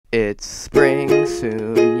It's spring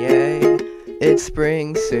soon, yay. It's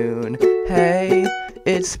spring soon, hey.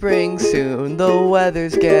 It's spring soon, the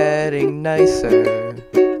weather's getting nicer.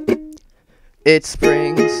 It's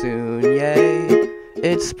spring soon, yay.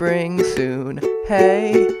 It's spring soon,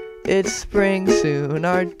 hey. It's spring soon,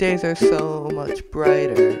 our days are so much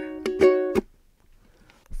brighter.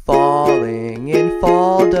 Falling in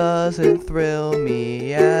fall doesn't thrill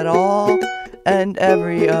me at all, and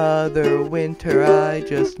every other winter I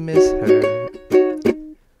just miss her.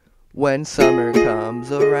 When summer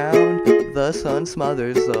comes around, the sun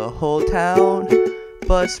smothers the whole town,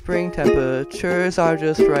 but spring temperatures are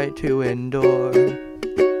just right to endure.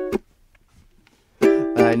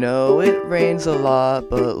 I know it rains a lot,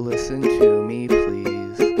 but listen to me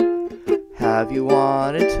please. Have you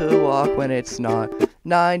wanted to walk when it's not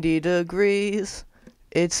 90 degrees?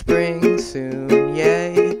 It's spring soon,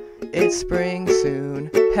 yay. It's spring soon,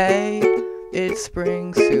 hey. It's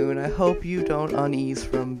spring soon, I hope you don't unease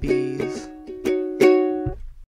from bees.